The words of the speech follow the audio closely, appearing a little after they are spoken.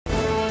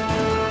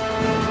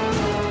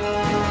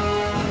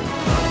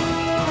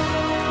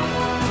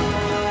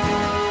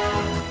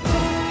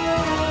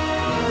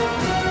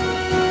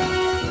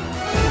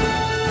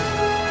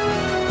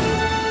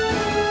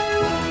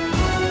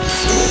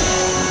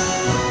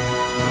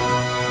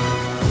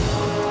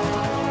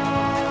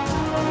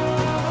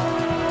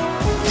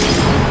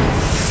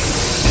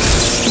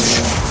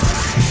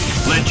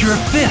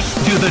fists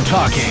do the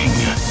talking.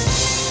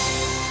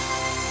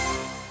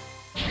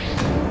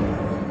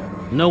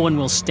 No one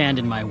will stand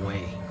in my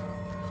way.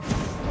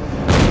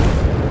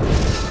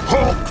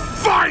 Hulk,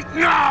 fight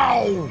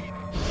now!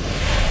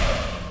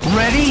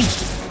 Ready?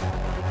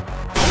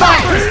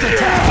 Fight! Fist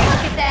attack!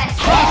 Look at that!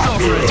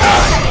 Crossover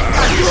attack!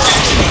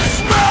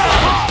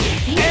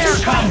 Air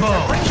combo!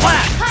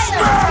 Flat!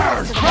 Crossover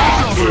attack!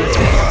 Crossover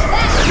attack!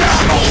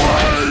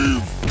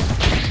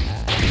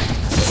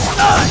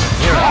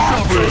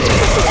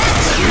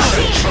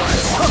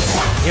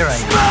 Here I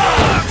am.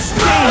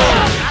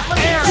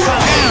 Air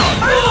combo!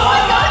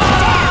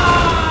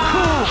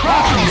 Cool!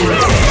 Crossover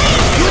attack!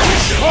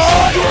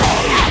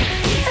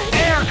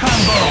 Air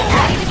combo!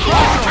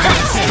 Crossover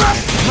attack!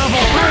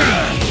 Level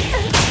 3!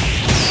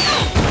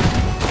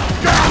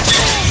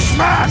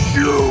 Smash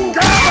you!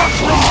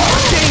 Gamatron!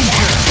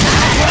 Danger!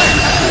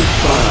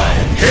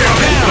 Here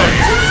they play!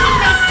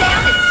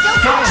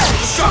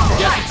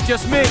 Guess it's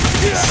just me.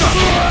 Air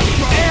combo!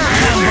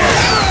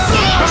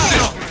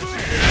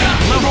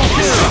 Level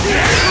 2!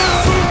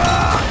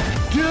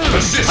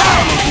 Assist!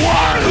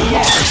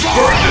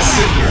 Burn the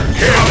cinder!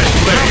 Here they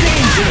play!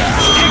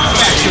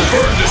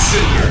 Burn the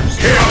cinder!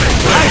 Here they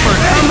play! Hyper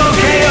combo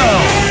KO!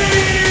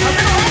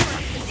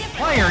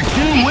 Player 2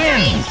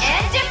 wins!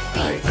 And defeat!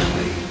 I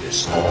claim this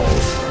all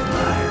from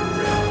my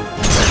realm.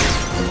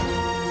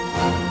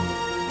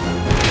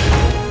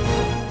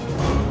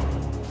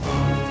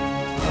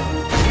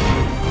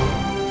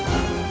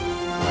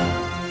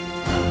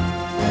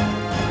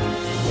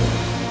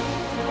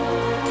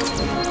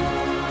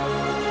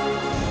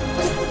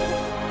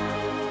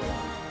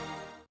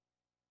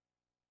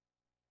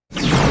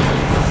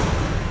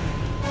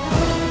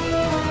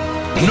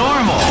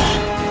 Normal!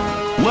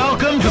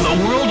 Welcome to the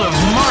world of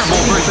Marvel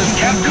vs.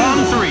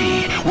 Capcom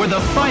 3, where the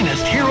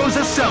finest heroes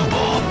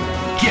assemble.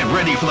 Get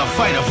ready for the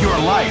fight of your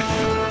life.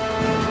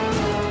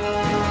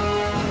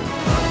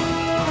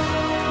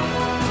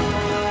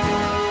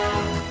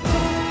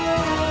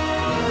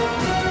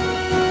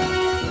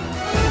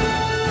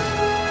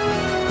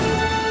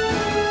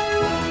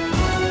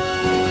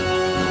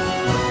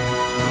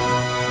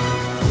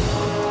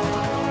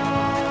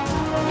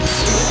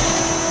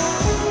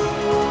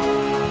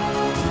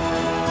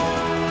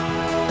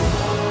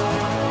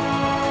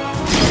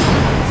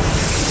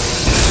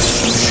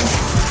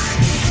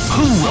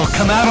 Who will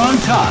come out on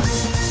top?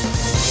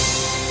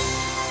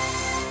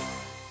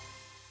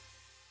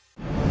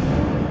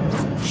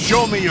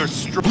 Show me your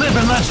strength! Live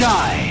and let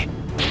die!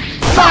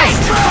 Fight!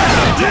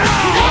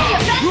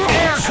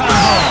 Air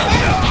combo!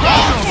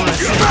 Crossover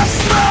assist!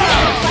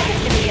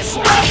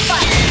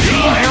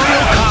 Team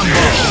aerial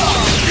combo!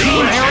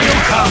 Team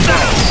aerial combo!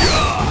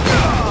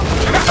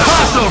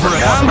 Crossover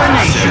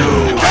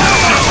combination!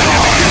 Crossover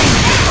attack!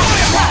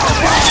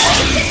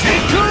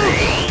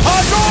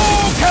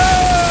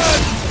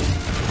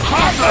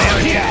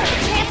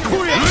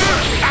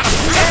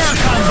 Air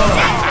combo!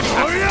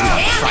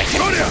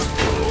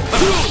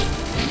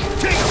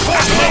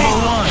 Level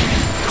 1!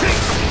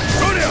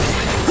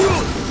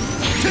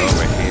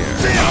 Over here.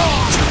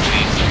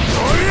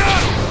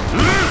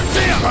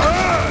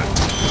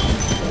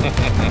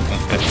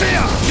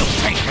 You'll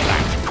pay for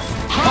that!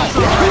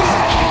 Crossover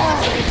attack!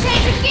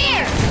 Change of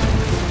gear!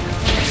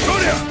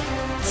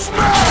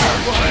 Smash!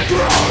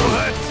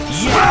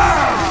 Yeah!